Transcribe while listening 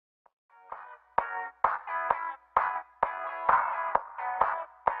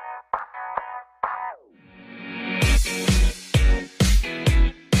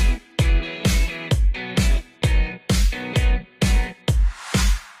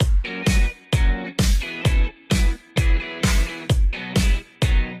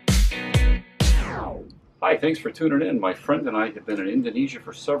Hi, thanks for tuning in. My friend and I have been in Indonesia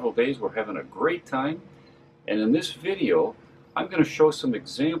for several days. We're having a great time. And in this video, I'm going to show some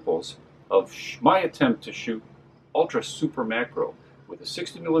examples of my attempt to shoot ultra super macro with a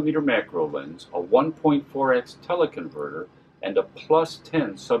 60mm macro lens, a 1.4x teleconverter, and a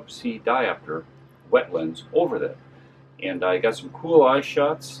 +10 sub-C diopter wet lens over that. And I got some cool eye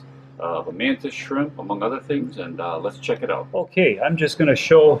shots of a mantis shrimp, among other things, and let's check it out. Okay, I'm just going to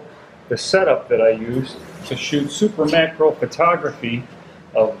show the setup that I used to shoot super macro photography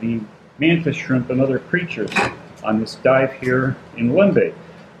of the mantis shrimp and other creatures on this dive here in Lembe.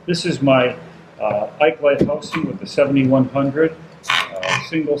 This is my Ike Lighthousing with the 7100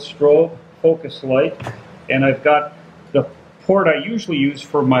 single strobe focus light, and I've got the port I usually use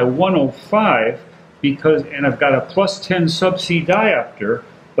for my 105 and I've got a +10 sub-C diopter,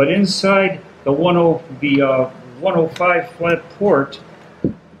 but inside the 105 flat port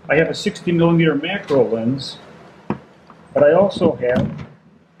I have a 60mm macro lens, but I also have,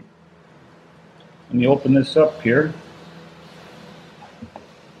 let me open this up here,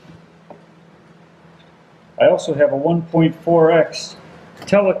 I also have a 1.4x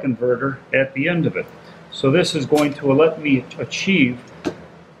teleconverter at the end of it. So this is going to let me achieve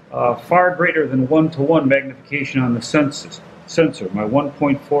far greater than 1-to-1 magnification on the sensor, my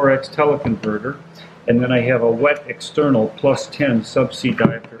 1.4x teleconverter, and then I have a wet external +10 sub-C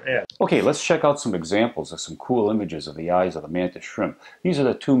diopter add. Okay, let's check out some examples of some cool images of the eyes of the mantis shrimp. These are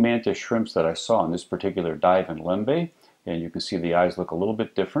the two mantis shrimps that I saw in this particular dive in Lembe, and you can see the eyes look a little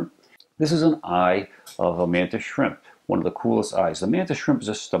bit different. This is an eye of a mantis shrimp, one of the coolest eyes. The mantis shrimp is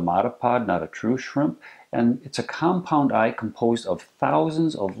a stomatopod, not a true shrimp, and it's a compound eye composed of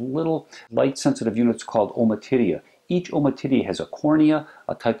thousands of little light-sensitive units called ommatidia. Each ommatidia has a cornea,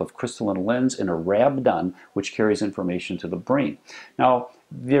 a type of crystalline lens, and a rhabdon, which carries information to the brain. Now,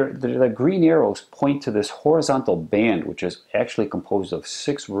 the green arrows point to this horizontal band, which is actually composed of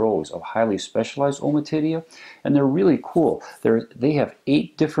 6 rows of highly specialized ommatidia, and they're really cool. They have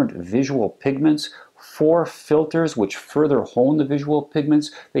 8 different visual pigments, 4 filters which further hone the visual pigments.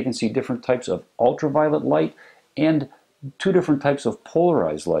 They can see different types of ultraviolet light and 2 different types of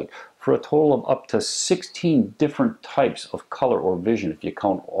polarized light, for a total of up to 16 different types of color or vision if you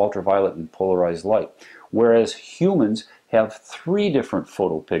count ultraviolet and polarized light. Whereas humans have 3 different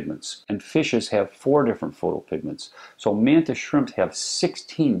photopigments and fishes have 4 different photopigments. So mantis shrimps have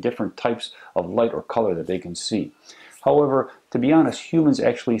 16 different types of light or color that they can see. However, to be honest, humans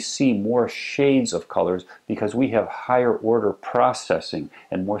actually see more shades of colors because we have higher order processing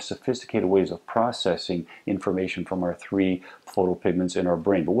and more sophisticated ways of processing information from our 3 photopigments in our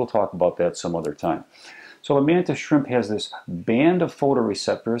brain. But we'll talk about that some other time. So the mantis shrimp has this band of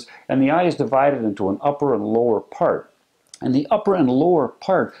photoreceptors, and the eye is divided into an upper and lower part. And the upper and lower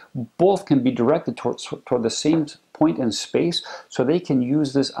part both can be directed toward the same point in space, so they can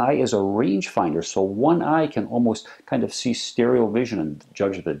use this eye as a rangefinder. So one eye can almost kind of see stereo vision and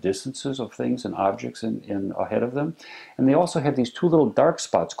judge the distances of things and objects in ahead of them. And they also have these 2 little dark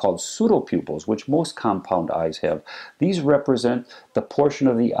spots called pseudopupils, which most compound eyes have. These represent the portion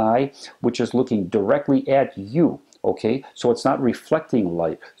of the eye which is looking directly at you. Okay, so it's not reflecting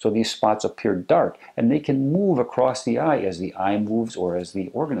light, so these spots appear dark, and they can move across the eye as the eye moves or as the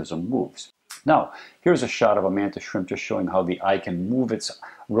organism moves. Now, here's a shot of a mantis shrimp just showing how the eye can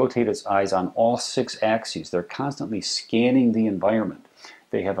rotate its eyes on all 6 axes. They're constantly scanning the environment.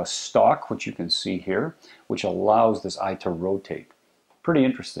 They have a stalk, which you can see here, which allows this eye to rotate. Pretty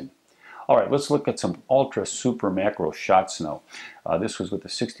interesting. All right, let's look at some ultra super macro shots now. This was with the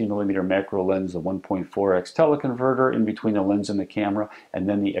 60mm macro lens, the 1.4x teleconverter in between the lens and the camera, and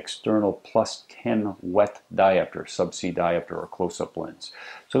then the external +10 wet diopter, sub-C diopter or close-up lens.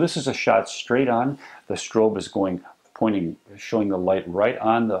 So this is a shot straight on. The strobe is showing the light right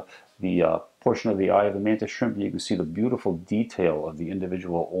on the portion of the eye of the mantis shrimp. You can see the beautiful detail of the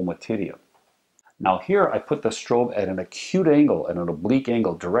individual ommatidia. Now here I put the strobe at an acute angle, at an oblique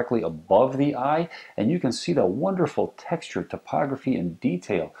angle directly above the eye, and you can see the wonderful texture, topography, and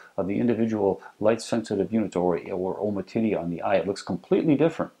detail of the individual light-sensitive units or ommatidia on the eye. It looks completely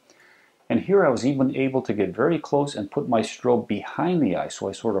different. And here I was even able to get very close and put my strobe behind the eye, so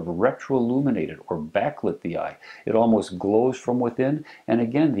I sort of retroilluminated or backlit the eye. It almost glows from within, and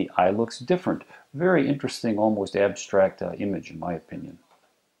again the eye looks different. Very interesting, almost abstract image in my opinion.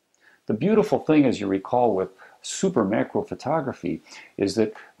 The beautiful thing, as you recall, with super macro photography is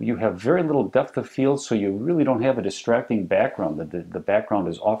that you have very little depth of field, so you really don't have a distracting background. The background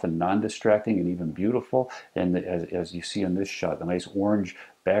is often non-distracting and even beautiful, and as you see in this shot, the nice orange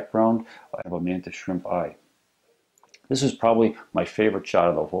background of a mantis shrimp eye. This is probably my favorite shot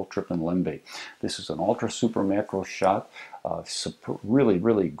of the whole trip in Limbe. This is an ultra super macro shot. Really,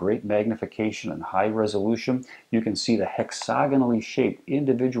 really great magnification and high resolution. You can see the hexagonally shaped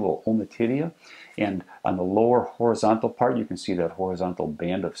individual ommatidia, and on the lower horizontal part you can see that horizontal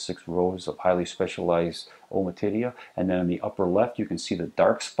band of 6 rows of highly specialized ommatidia, and then in the upper left you can see the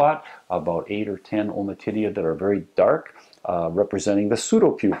dark spot, about 8 or 10 ommatidia that are very dark, representing the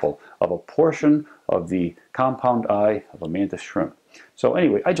pseudopupil of a portion of the compound eye of a mantis shrimp. So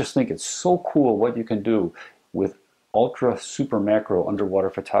anyway, I just think it's so cool what you can do with ultra super macro underwater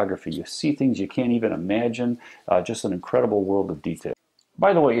photography. You see things you can't even imagine, just an incredible world of detail.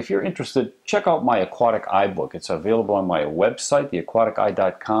 By the way, if you're interested, check out my Aquatic Eye book. It's available on my website,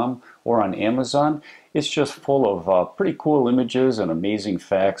 theaquaticeye.com, or on Amazon. It's just full of pretty cool images and amazing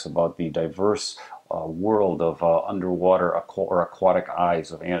facts about the diverse world of underwater or aquatic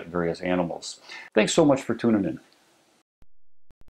eyes of various animals. Thanks so much for tuning in.